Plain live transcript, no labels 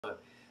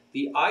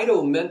The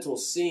idle mental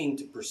seeing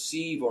to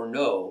perceive or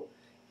know,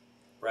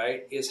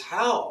 right, is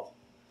how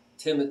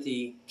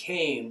Timothy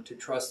came to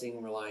trusting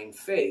and relying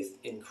faith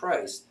in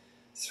Christ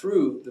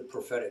through the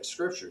prophetic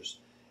scriptures.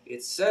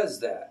 It says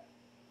that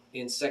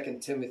in 2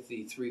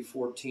 Timothy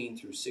 3:14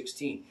 through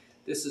 16.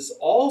 This is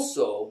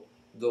also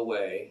the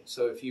way,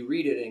 so if you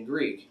read it in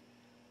Greek,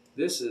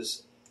 this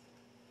is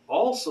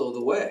also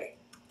the way.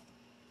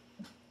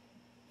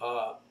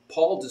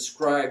 Paul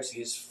describes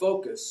his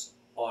focus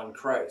on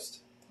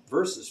Christ.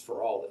 Verses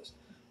for all this.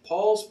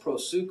 Paul's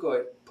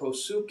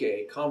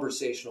prosuke,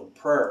 conversational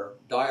prayer,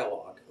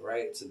 dialogue,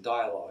 right? It's a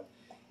dialogue,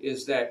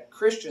 is that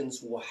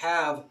Christians will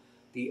have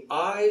the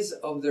eyes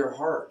of their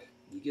heart.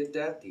 You get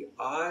that? The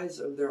eyes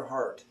of their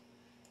heart.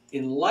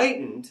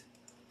 Enlightened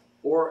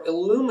or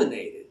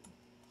illuminated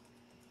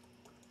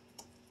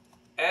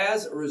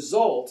as a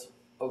result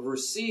of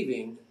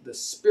receiving the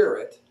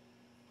spirit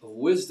of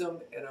wisdom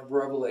and of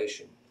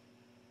revelation.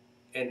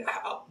 And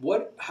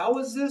how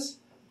is this?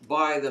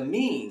 By the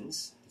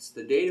means, it's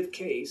the dative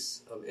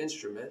case of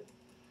instrument,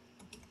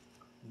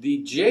 the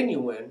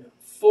genuine,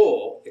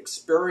 full,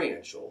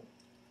 experiential,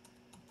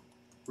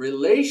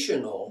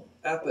 relational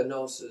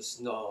epignosis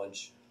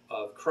knowledge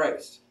of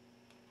Christ.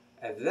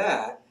 And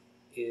that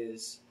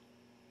is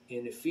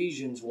in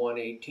Ephesians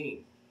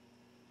 1:18.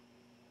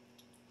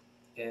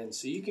 And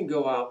so you can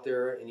go out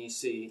there and you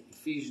see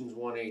Ephesians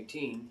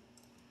 1:18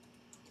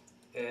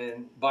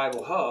 and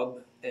Bible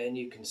Hub, and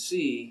you can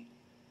see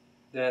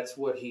that's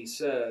what he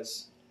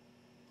says.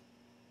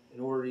 In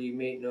order you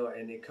may know,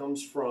 and it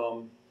comes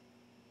from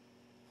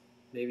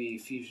maybe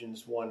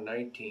Ephesians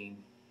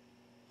 1:19.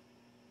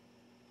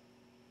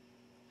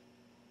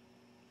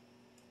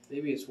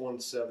 Maybe it's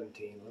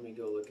 1:17. Let me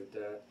go look at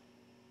that.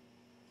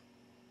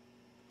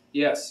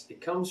 Yes,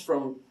 it comes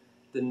from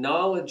the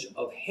knowledge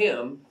of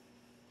him,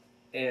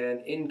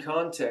 and in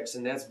context,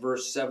 and that's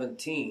verse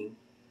 17,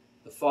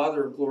 the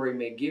Father of glory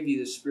may give you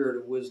the spirit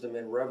of wisdom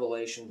and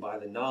revelation by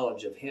the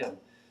knowledge of him.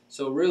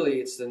 So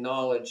really, it's the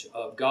knowledge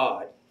of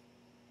God,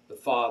 the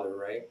Father,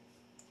 right?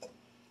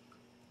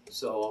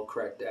 So I'll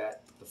correct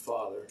that, the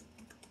Father.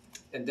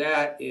 And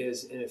that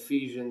is in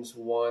Ephesians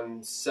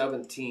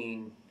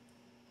 1:17.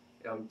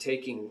 I'm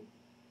taking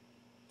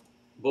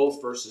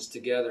both verses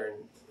together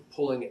and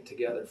pulling it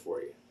together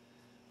for you.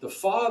 The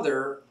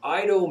Father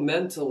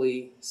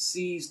mentally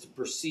sees to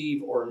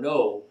perceive or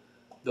know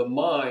the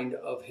mind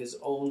of his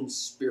own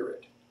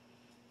spirit.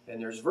 And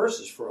there's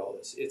verses for all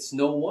this. It's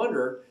no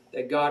wonder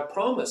that God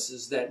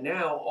promises that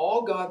now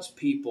all God's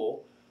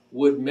people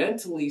would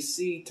mentally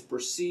see to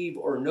perceive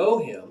or know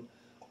him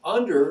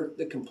under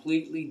the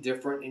completely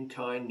different in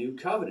kind new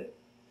covenant.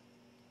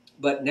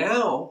 But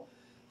now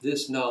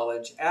this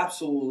knowledge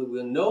absolutely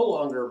will no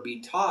longer be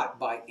taught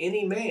by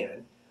any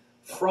man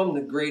from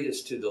the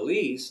greatest to the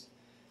least,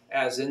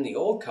 as in the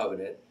old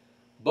covenant,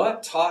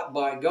 but taught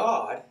by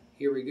God,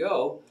 here we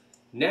go,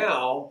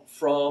 now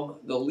from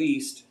the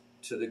least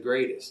to the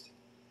greatest.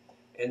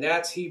 And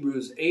that's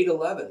Hebrews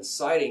 8:11,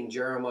 citing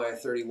Jeremiah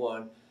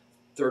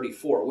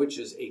 31:34, which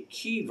is a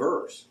key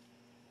verse.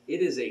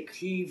 It is a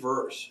key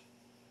verse.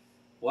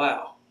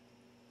 Wow.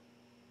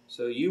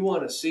 So you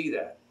want to see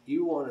that.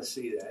 You want to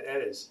see that.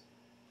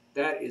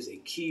 That is a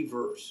key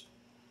verse.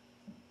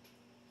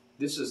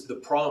 This is the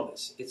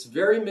promise. It's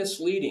very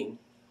misleading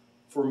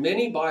for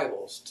many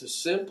Bibles to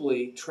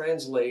simply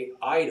translate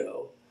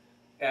Ido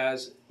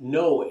as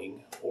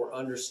knowing or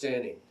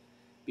understanding,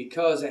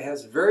 because it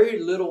has very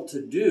little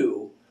to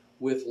do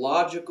with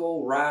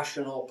logical,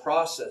 rational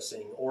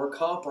processing or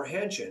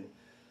comprehension,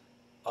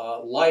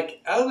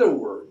 like other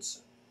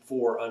words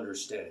for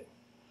understanding,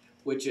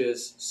 which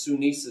is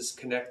sunesis,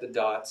 connect the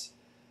dots,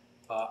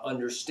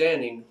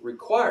 understanding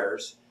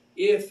requires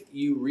if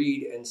you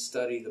read and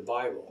study the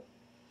Bible.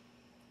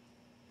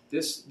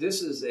 This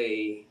is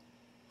a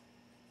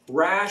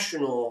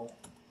rational,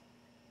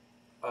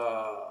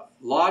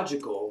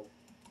 logical,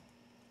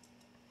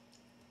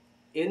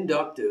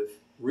 inductive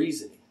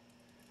reasoning.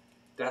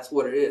 That's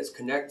what it is.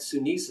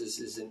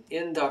 Sunesis is an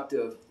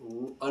inductive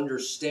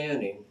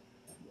understanding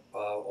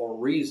or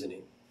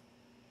reasoning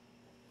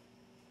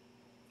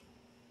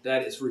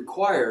that is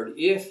required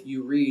if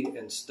you read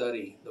and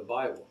study the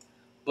Bible.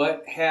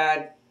 But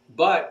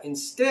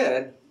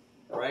instead,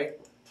 right,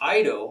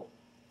 Ido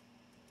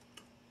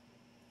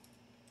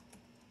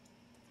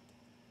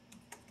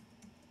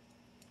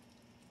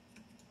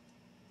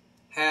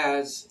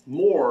has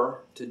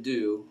more to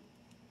do,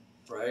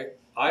 right?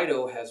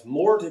 Ido has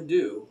more to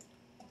do,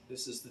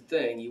 this is the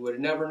thing, you would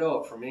never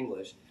know it from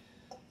English,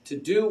 to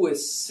do with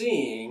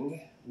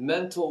seeing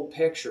mental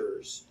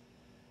pictures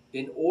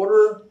in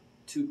order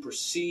to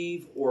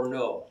perceive or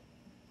know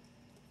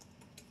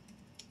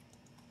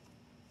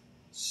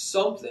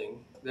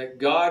something that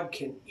God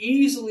can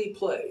easily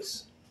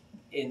place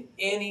in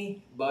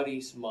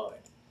anybody's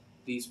mind.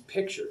 These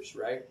pictures,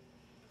 right?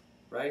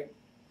 Right?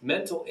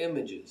 Mental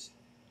images.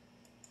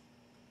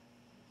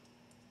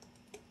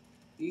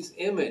 These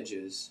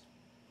images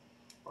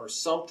are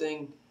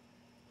something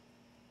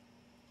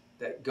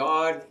that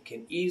God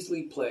can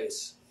easily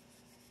place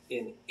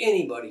in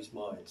anybody's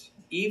minds,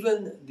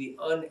 even the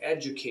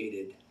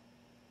uneducated,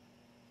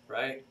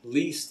 right?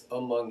 Least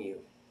among you.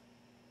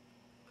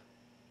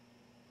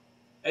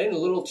 And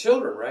little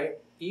children, right?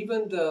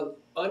 Even the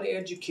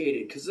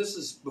uneducated, because this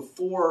is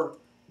before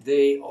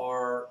they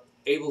are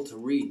able to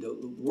read. The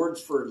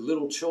words for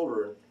little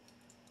children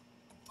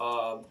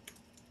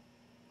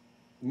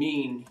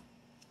mean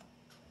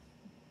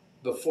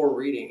before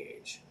reading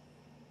age.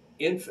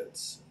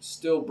 Infants,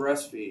 still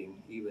breastfeeding,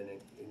 even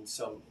in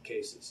some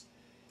cases.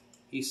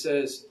 He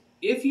says,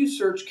 if you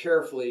search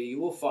carefully, you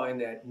will find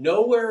that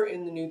nowhere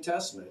in the New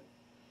Testament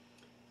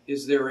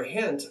is there a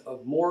hint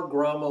of more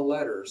gramma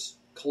letters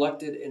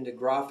collected into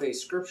graphe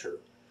scripture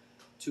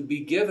to be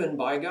given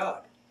by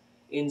God.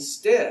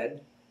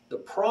 Instead, the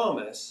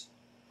promise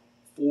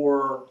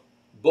for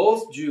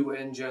both Jew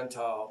and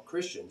Gentile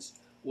Christians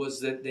was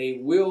that they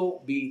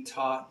will be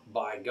taught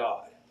by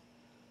God.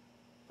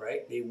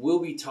 Right? They will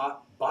be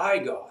taught by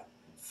God.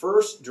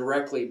 First,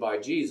 directly by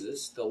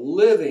Jesus, the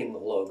living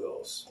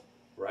Logos,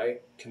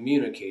 right?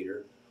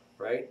 Communicator,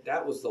 right?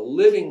 That was the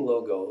living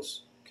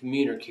Logos,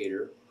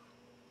 communicator,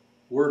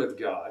 Word of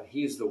God.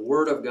 He's the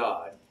Word of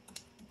God.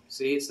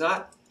 See, it's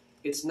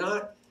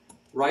not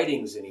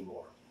writings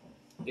anymore.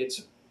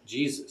 It's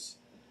Jesus.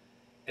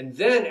 And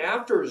then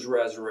after his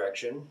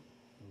resurrection,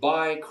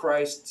 by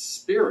Christ's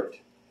Spirit,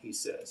 he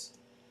says,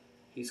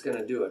 he's going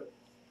to do it.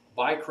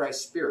 By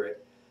Christ's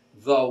Spirit,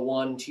 the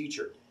one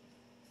teacher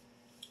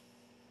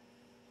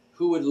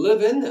who would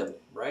live in them,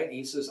 right?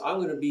 He says, I'm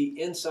going to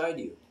be inside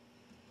you,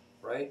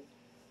 right?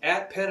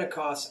 At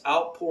Pentecost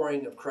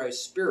outpouring of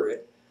Christ's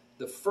Spirit,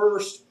 the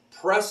first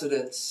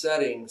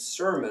precedent-setting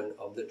sermon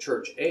of the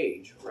church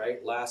age,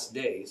 right? Last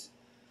days.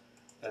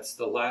 That's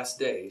the last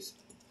days.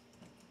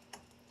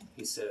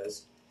 He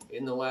says,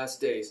 in the last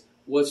days,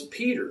 was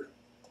Peter,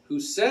 who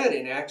said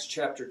in Acts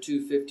chapter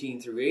 2,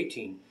 15 through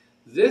 18,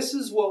 this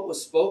is what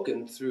was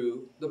spoken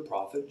through the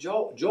prophet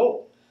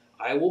Joel.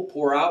 I will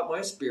pour out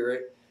my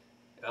Spirit.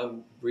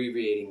 I'm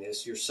abbreviating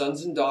this. Your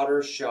sons and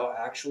daughters shall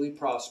actually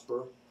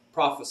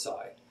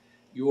prophesy.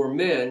 Your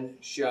men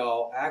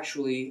shall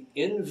actually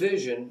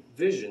envision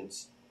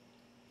visions.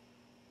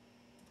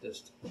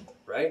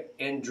 Right?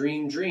 And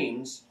dream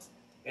dreams.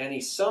 And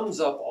he sums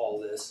up all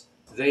this.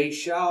 They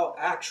shall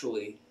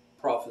actually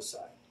prophesy.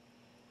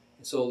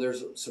 So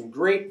there's some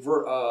great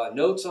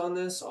notes on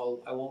this.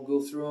 I won't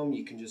go through them.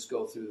 You can just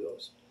go through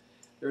those.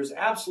 There's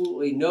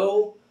absolutely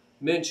no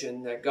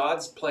mention that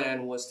God's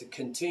plan was to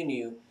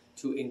continue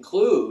to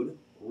include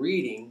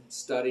reading,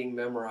 studying,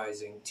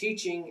 memorizing,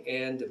 teaching,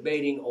 and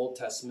debating Old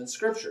Testament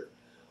scripture,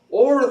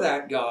 or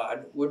that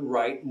God would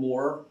write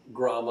more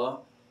gramma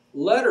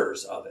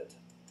letters of it.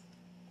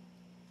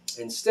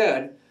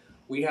 Instead,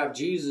 we have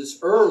Jesus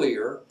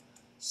earlier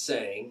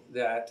saying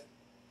that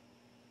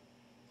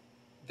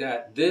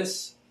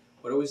this,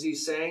 what was he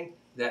saying?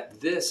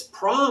 That this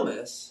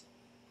promise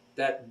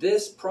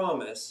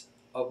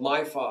of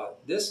my Father,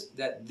 this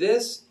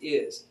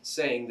is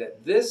saying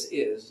that this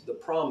is the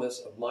promise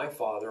of my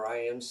Father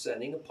I am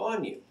sending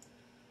upon you.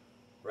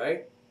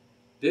 Right?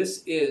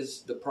 This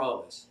is the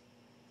promise.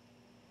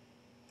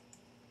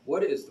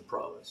 What is the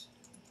promise?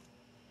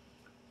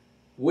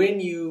 When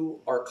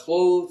you are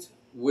clothed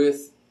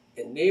with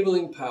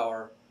enabling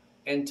power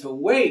and to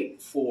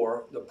wait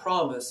for the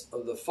promise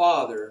of the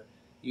Father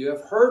you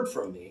have heard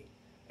from me,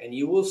 and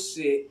you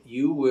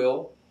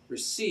will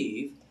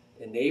receive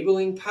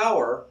enabling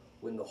power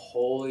when the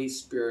Holy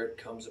Spirit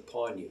comes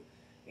upon you.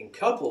 And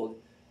coupled,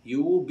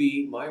 you will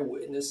be my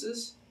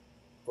witnesses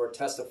or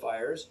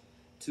testifiers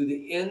to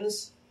the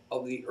ends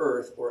of the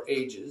earth or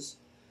ages,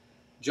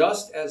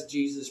 just as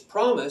Jesus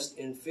promised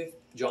in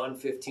John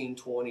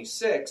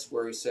 15:26,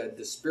 where he said,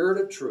 the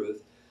Spirit of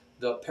truth,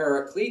 the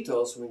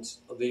Parakletos, means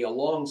the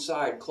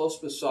alongside, close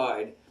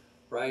beside,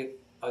 right,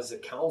 as a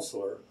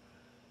counselor,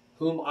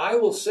 whom I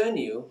will send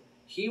you,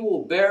 he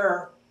will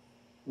bear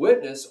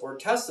witness or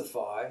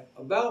testify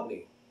about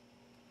me.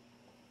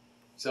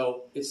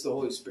 So it's the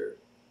Holy Spirit.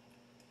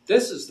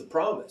 This is the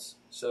promise.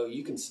 So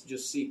you can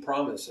just see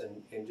promise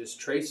and just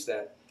trace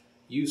that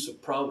use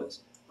of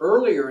promise.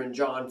 Earlier in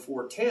John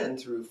 4:10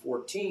 through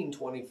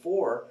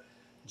 14:24,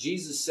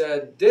 Jesus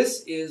said,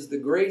 this is the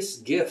grace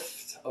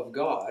gift of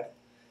God.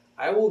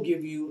 I will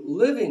give you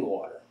living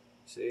water.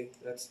 See,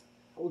 I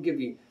will give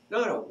you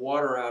not a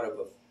water out of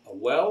a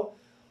well,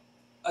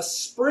 a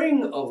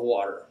spring of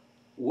water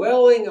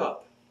welling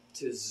up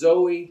to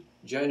Zoe,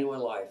 genuine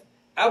life,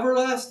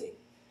 everlasting.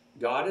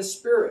 God is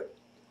spirit,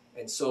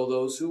 and so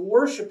those who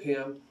worship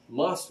him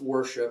must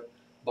worship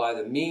by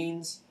the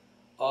means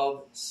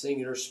of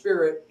singular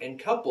spirit and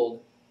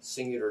coupled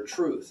singular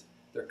truth.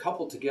 They're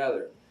coupled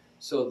together.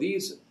 So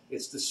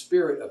it's the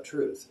Spirit of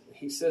truth.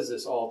 He says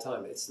this all the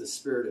time. It's the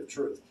Spirit of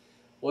truth.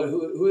 Well,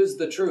 who is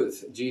the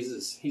truth?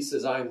 Jesus. He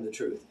says, I am the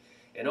truth.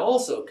 And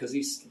also, because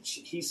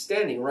he's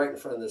standing right in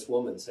front of this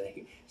woman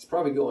saying, he's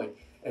probably going,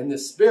 and the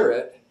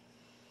Spirit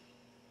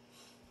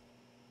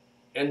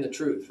and the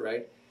truth,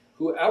 right?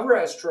 Whoever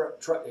has,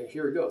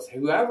 here it goes,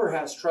 whoever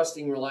has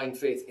trusting, relying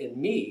faith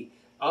in me,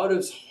 out of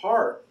his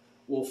heart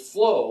will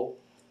flow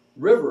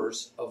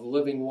rivers of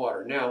living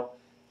water. Now,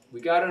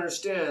 we got to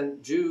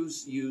understand,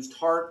 Jews used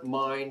heart,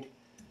 mind,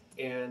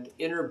 and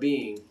inner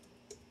being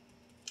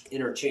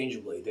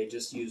interchangeably. They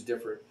just use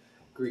different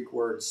Greek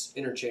words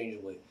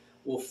interchangeably.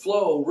 Will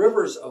flow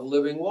rivers of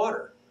living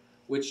water,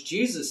 which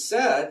Jesus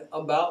said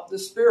about the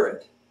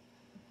Spirit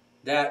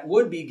that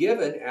would be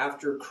given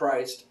after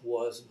Christ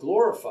was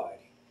glorified,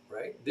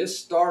 right? This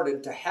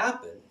started to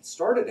happen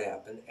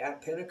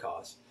at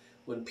Pentecost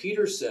when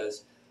Peter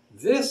says,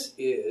 this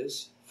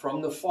is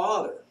from the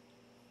Father.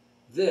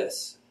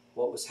 This,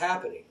 what was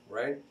happening,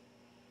 right?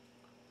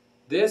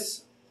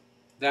 This,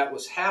 that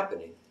was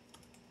happening.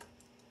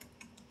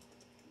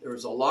 There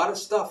was a lot of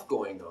stuff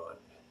going on.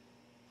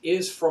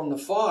 Is from the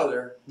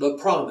Father the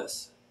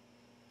promise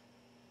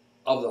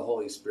of the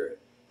Holy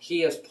Spirit. He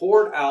has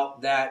poured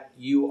out that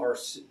you are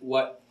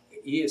what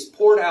He has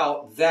poured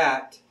out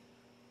that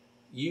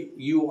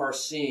you are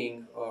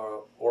seeing,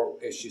 or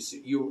as you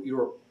see,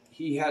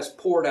 He has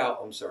poured out.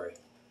 I'm sorry,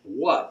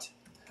 what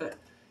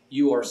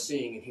you are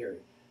seeing and hearing.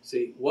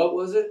 See, what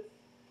was it?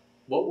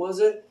 What was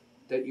it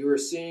that you were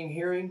seeing,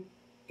 hearing?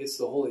 It's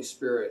the Holy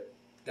Spirit.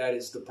 That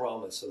is the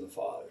promise of the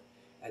Father.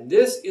 And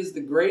this is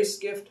the grace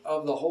gift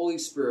of the Holy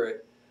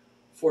Spirit.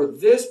 For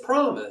this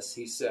promise,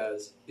 he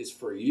says, is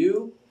for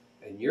you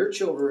and your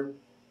children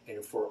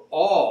and for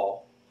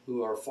all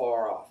who are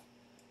far off.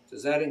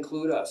 Does that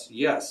include us?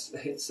 Yes,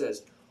 it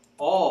says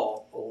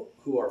all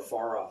who are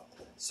far off.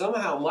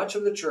 Somehow much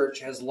of the church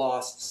has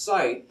lost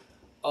sight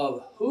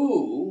of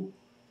who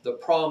the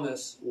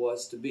promise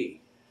was to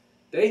be.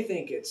 They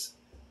think it's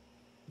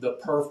the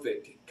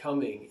perfect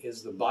coming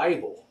is the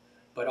Bible.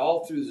 But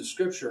all through the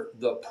scripture,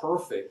 the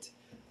perfect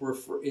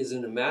is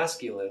in the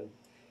masculine,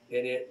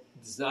 and it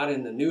is not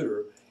in the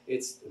neuter.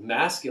 It's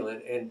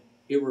masculine, and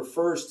it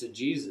refers to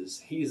Jesus.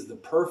 He is the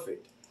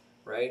perfect,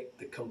 right?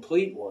 The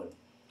complete one.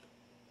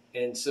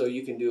 And so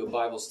you can do a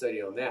Bible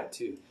study on that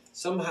too.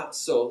 Somehow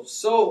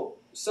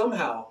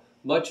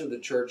much of the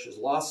church has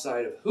lost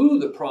sight of who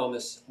the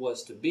promise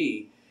was to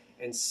be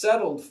and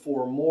settled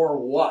for more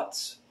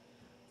whats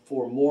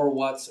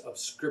of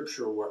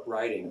scripture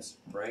writings,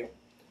 right?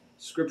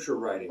 Scripture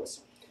writings.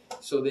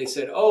 So they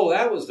said, oh,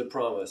 that was the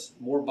promise,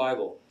 more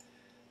Bible.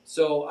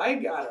 So I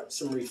got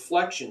some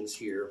reflections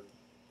here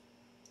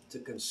to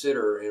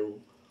consider, and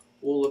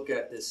we'll look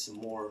at this some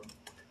more.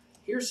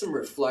 Here's some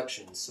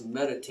reflections, some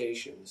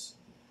meditations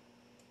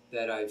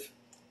that I've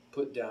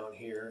put down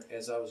here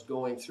as I was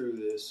going through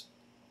this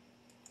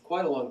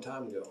quite a long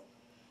time ago.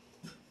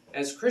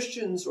 As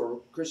Christians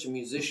or Christian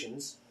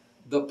musicians,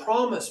 the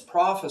promise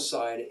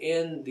prophesied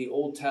in the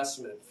Old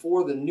Testament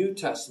for the New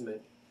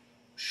Testament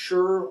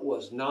sure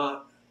was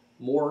not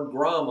more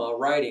gramma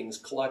writings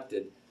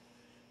collected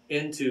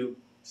into,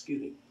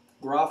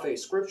 graphe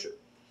scripture.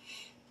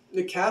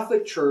 The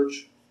Catholic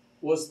Church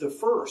was the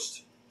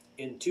first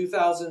in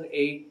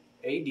 2008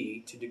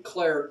 AD to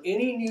declare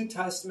any New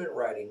Testament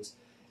writings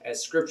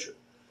as scripture,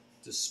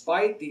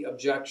 despite the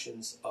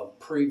objections of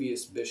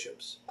previous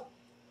bishops.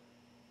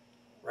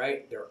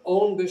 Right? Their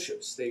own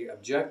bishops, they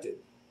objected.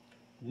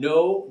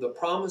 No, the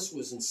promise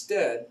was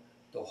instead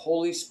the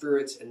Holy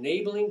Spirit's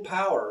enabling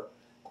power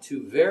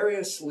to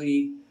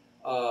variously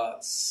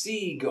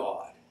see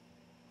God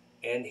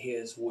and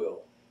His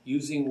will,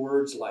 using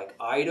words like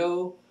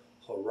eido,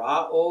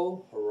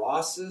 horao,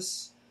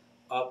 horasis,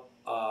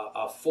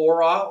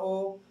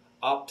 aphorao,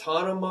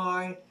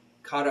 optonomai,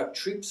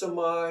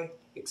 katatripsomai,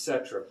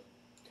 etc.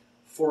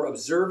 For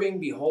observing,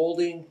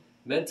 beholding,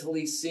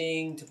 mentally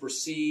seeing, to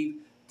perceive,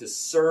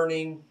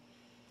 discerning,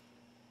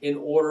 in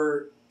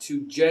order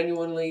to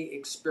genuinely,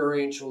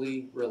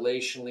 experientially,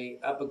 relationally,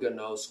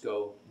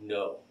 epigenosko,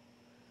 know.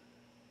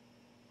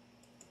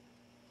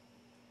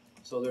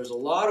 So there's a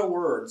lot of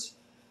words,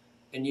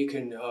 and you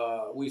can,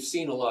 we've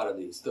seen a lot of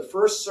these. The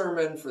first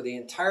sermon for the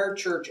entire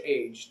church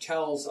age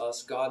tells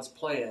us God's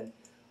plan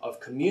of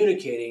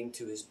communicating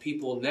to His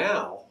people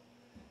now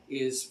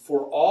is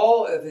for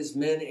all of His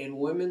men and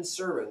women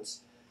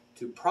servants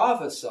to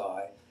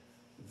prophesy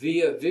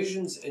via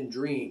visions and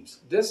dreams.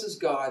 This is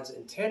God's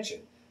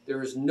intention.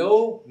 There is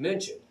no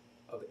mention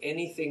of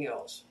anything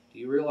else. Do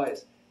you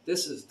realize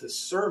this is the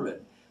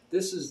sermon?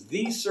 This is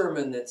the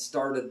sermon that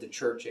started the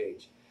church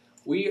age.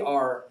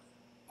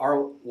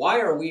 Why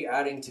are we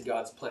adding to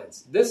God's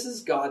plans? This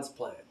is God's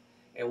plan.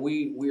 And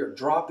we are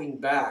dropping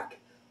back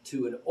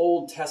to an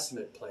Old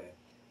Testament plan.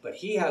 But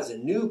He has a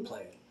new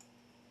plan.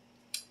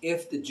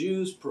 If the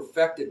Jews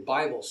perfected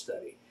Bible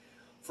study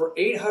for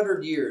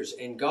 800 years,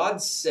 and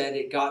God said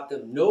it got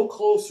them no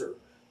closer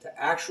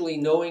to actually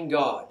knowing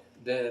God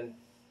than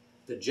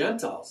the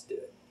Gentiles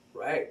did,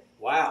 right?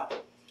 Wow.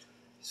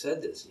 He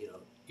said this,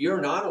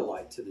 you're not a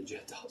light to the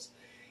Gentiles.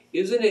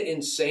 Isn't it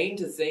insane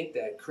to think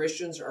that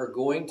Christians are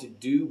going to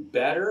do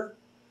better?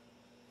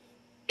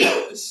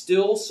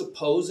 Still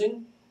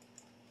supposing,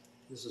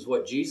 this is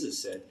what Jesus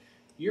said,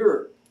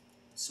 you're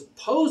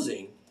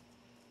supposing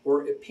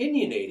or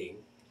opinionating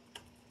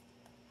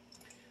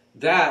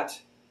that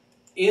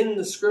in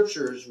the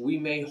scriptures we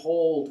may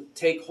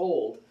take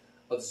hold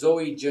of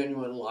Zoe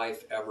genuine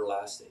life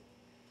everlasting.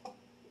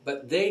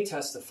 but they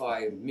testify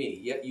of me,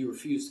 yet you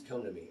refuse to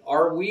come to me.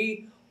 Are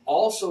we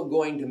also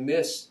going to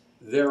miss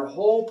their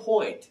whole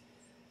point,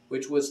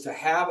 which was to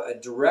have a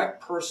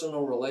direct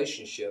personal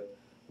relationship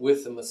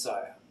with the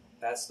Messiah?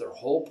 That's their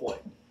whole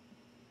point.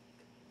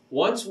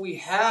 Once we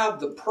have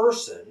the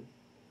person,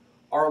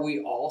 are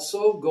we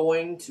also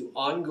going to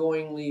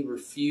ongoingly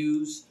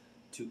refuse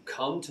to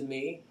come to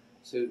me?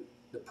 So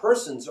the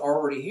person's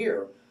already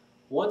here.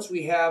 Once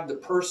we have the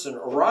person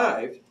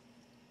arrived,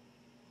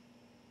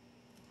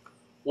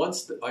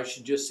 once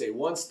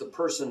the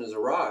person has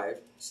arrived,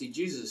 see,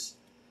 Jesus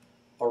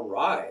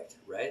arrived,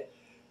 right?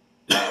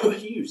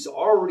 He's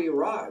already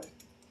arrived.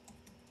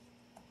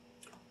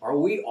 Are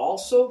we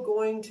also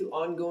going to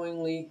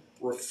ongoingly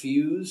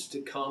refuse to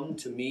come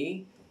to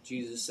me,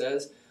 Jesus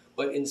says,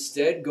 but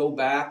instead go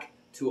back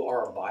to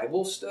our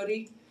Bible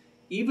study?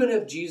 Even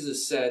if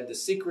Jesus said the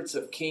secrets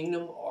of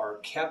kingdom are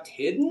kept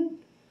hidden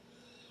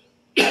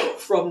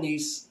from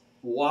these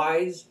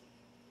wise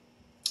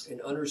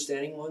and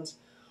understanding ones,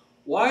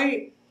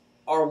 why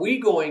are we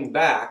going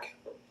back?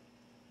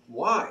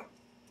 Why?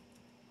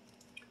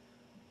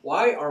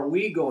 Why are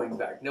we going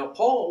back? Now,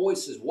 Paul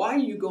always says, why are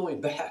you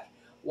going back?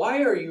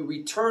 Why are you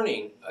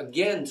returning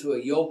again to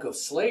a yoke of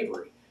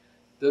slavery?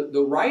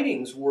 The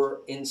writings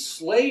were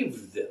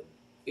enslaved them.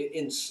 It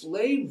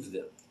enslaved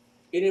them.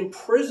 It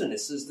imprisoned. It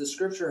says the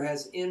scripture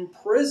has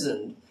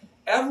imprisoned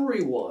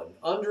everyone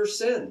under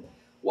sin.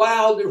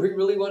 Wow, do we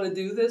really want to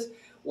do this?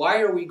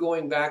 Why are we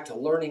going back to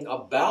learning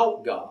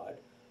about God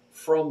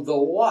from the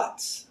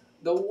whats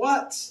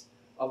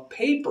of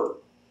paper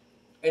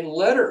and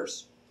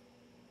letters?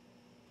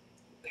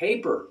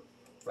 Paper,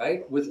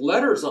 right, with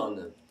letters on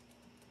them.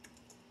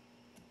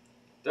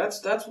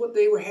 That's what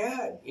they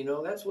had,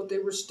 that's what they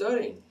were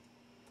studying.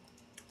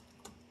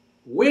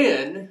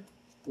 When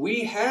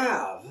we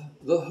have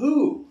the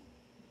who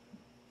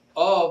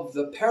of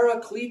the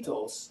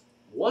Parakletos,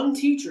 one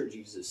teacher,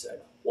 Jesus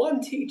said, one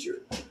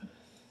teacher,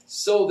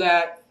 so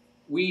that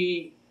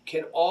we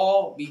can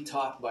all be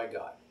taught by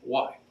God.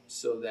 Why?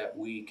 So that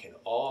we can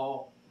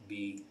all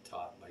be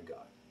taught by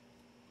God.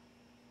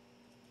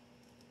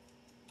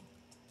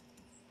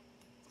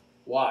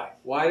 Why?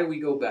 Why do we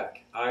go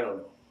back? I don't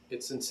know.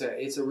 It's insane.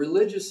 It's a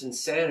religious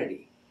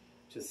insanity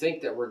to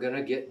think that we're going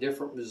to get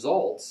different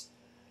results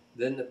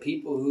than the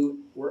people who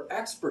were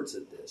experts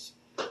at this,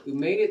 who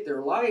made it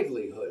their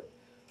livelihood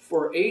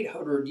for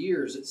 800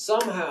 years. That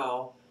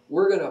somehow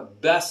we're going to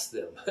best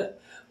them.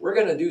 We're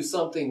going to do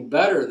something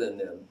better than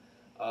them.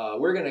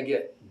 We're going to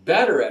get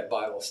better at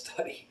Bible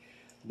study.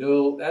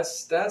 No,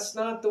 that's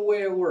not the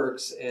way it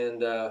works.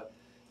 And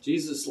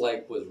Jesus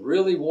was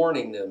really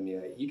warning them. Yeah,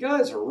 you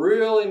guys are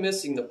really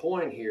missing the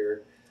point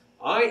here.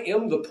 I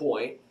am the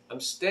point.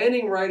 I'm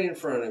standing right in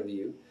front of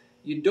you.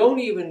 You don't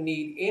even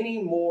need any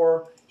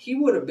more. He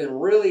would have been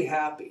really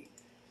happy.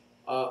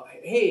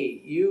 Hey,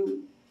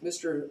 you,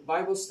 Mr.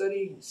 Bible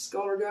Study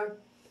Scholar Guy,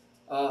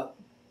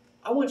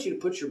 I want you to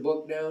put your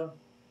book down.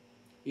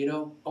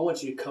 I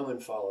want you to come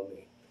and follow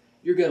me.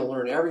 You're going to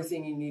learn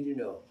everything you need to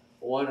know,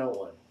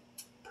 one-on-one,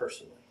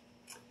 personally.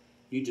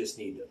 You just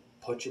need to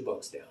put your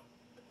books down.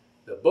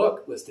 The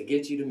book was to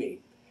get you to me.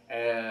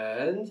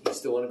 And you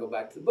still want to go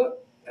back to the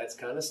book? That's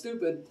kind of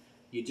stupid.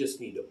 You just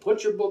need to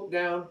put your book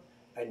down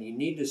and you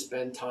need to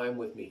spend time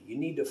with me. You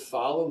need to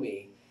follow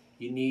me.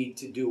 You need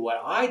to do what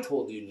I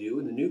told you to do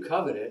in the new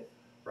covenant,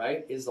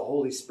 right, is the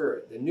Holy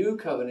Spirit. The new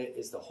covenant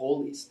is the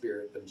Holy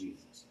Spirit of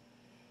Jesus.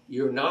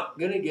 You're not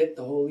going to get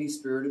the Holy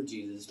Spirit of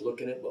Jesus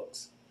looking at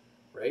books,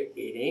 right?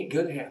 It ain't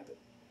going to happen.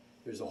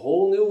 There's a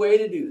whole new way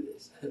to do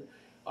this.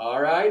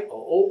 All right? I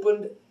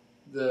opened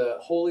the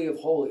Holy of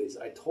Holies.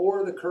 I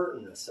tore the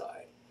curtain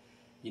aside.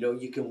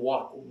 You can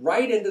walk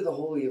right into the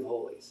Holy of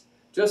Holies,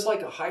 just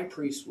like a high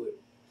priest would.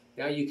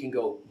 Now you can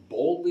go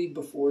boldly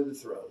before the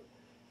throne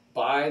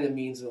by the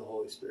means of the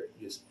Holy Spirit.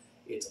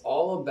 It's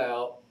all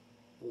about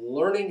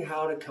learning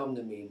how to come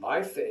to me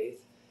by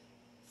faith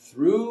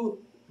through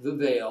the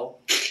veil,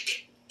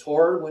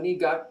 torn when he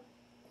got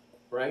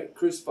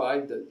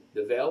crucified.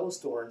 The veil was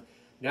torn.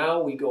 Now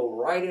we go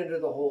right into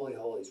the Holy of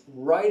Holies,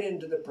 right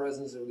into the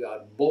presence of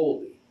God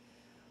boldly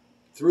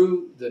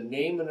through the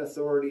name and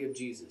authority of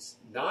Jesus.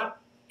 Not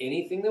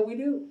anything that we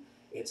do.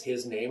 It's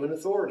his name and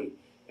authority.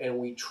 And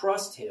we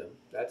trust him.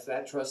 That's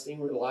that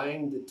trusting,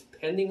 relying, the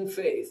depending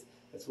faith.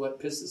 That's what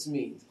pistis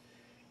means.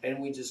 And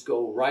we just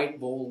go right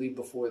boldly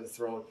before the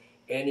throne.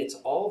 And it's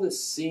all the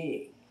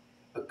seeing.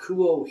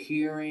 Akuo,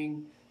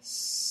 hearing,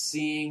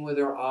 seeing with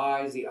our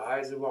eyes, the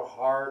eyes of our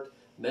heart,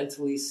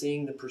 mentally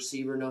seeing the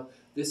perceiver. No,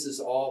 this is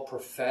all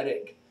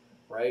prophetic,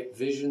 right?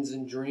 Visions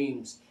and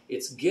dreams.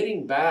 It's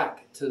getting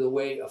back to the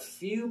way a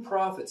few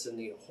prophets in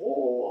the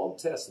whole Old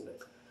Testament,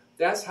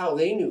 that's how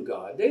they knew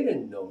God. They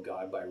didn't know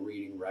God by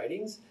reading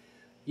writings.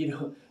 They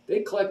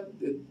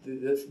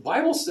the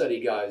Bible study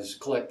guys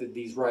collected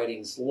these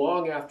writings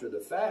long after the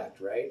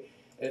fact, right?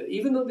 And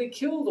even though they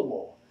killed them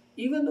all,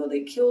 even though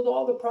they killed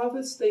all the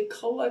prophets, they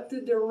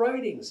collected their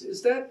writings.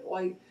 Is that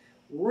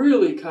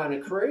really kind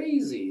of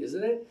crazy,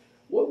 isn't it?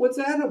 What's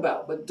that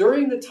about? But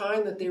during the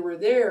time that they were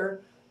there,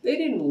 they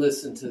didn't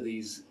listen to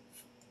these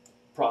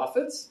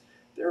prophets.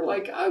 They're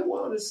like, I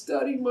want to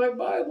study my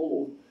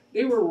Bible.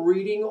 They were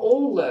reading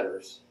old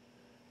letters.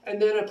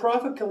 And then a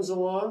prophet comes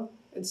along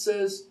and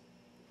says,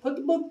 put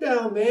the book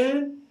down,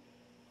 man.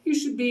 You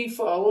should be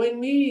following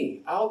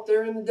me out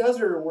there in the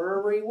desert or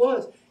wherever he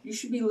was. You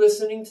should be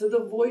listening to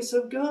the voice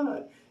of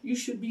God. You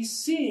should be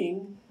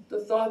seeing the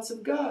thoughts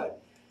of God.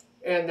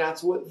 And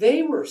that's what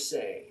they were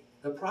saying.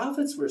 The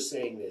prophets were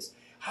saying this.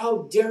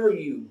 How dare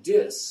you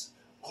diss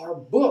our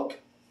book,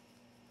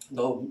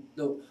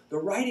 the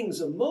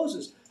writings of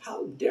Moses?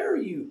 How dare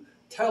you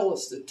tell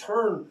us to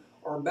turn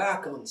our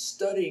back on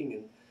studying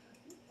and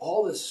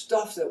all this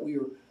stuff that we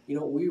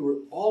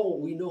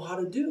know how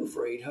to do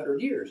for 800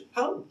 years.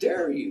 How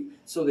dare you?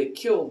 So they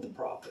killed the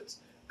prophets.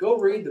 Go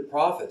read the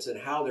prophets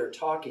and how they're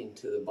talking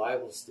to the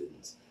Bible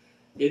students.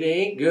 It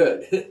ain't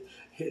good.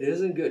 It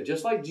isn't good.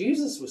 Just like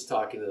Jesus was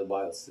talking to the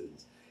Bible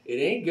students. It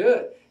ain't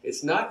good.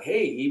 It's not,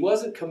 hey, he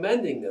wasn't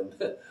commending them.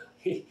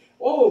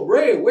 Oh,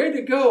 Ray, way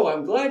to go.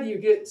 I'm glad you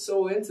get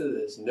so into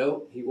this.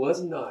 No, he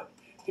was not.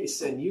 He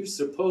said, you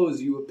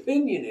suppose you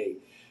opinionate,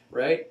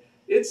 right?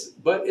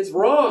 But it's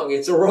wrong.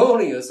 It's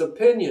erroneous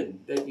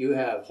opinion that you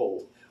have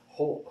hold,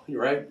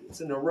 right?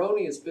 It's an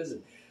erroneous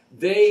vision.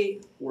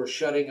 They were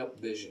shutting up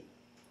vision.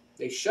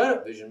 They shut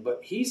up vision,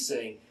 but he's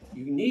saying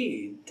you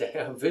need to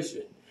have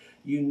vision.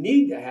 You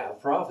need to have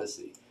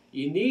prophecy.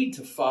 You need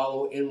to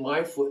follow in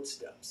my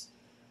footsteps,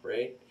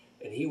 right?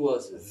 And he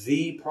was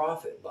the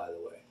prophet, by the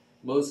way.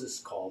 Moses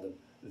called him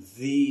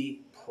the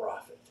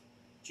prophet.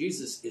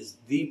 Jesus is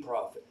the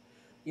prophet.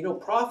 You know,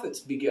 prophets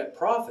beget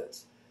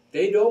prophets.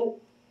 They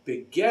don't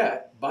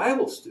beget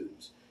Bible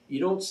students. You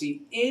don't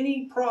see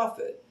any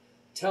prophet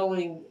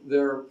telling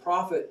their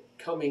prophet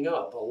coming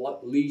up,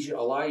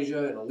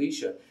 Elijah and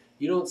Elisha.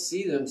 You don't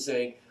see them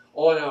saying,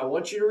 oh, now I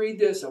want you to read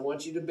this, I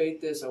want you to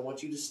debate this, I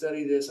want you to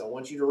study this, I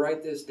want you to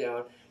write this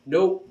down.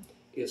 Nope,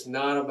 it's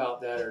not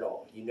about that at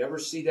all. You never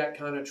see that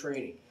kind of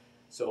training.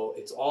 So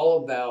it's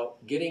all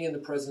about getting in the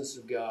presence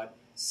of God,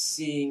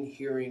 seeing,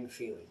 hearing,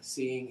 feeling,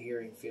 seeing,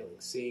 hearing, feeling,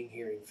 seeing,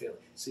 hearing, feeling,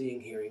 seeing,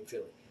 hearing,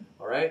 feeling.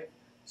 All right?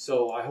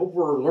 So I hope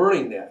we're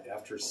learning that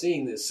after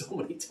seeing this so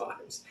many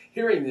times,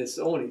 hearing this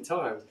so many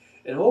times,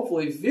 and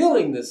hopefully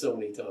feeling this so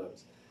many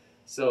times.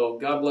 So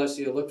God bless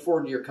you. Look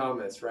forward to your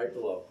comments right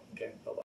below. Okay, bye-bye.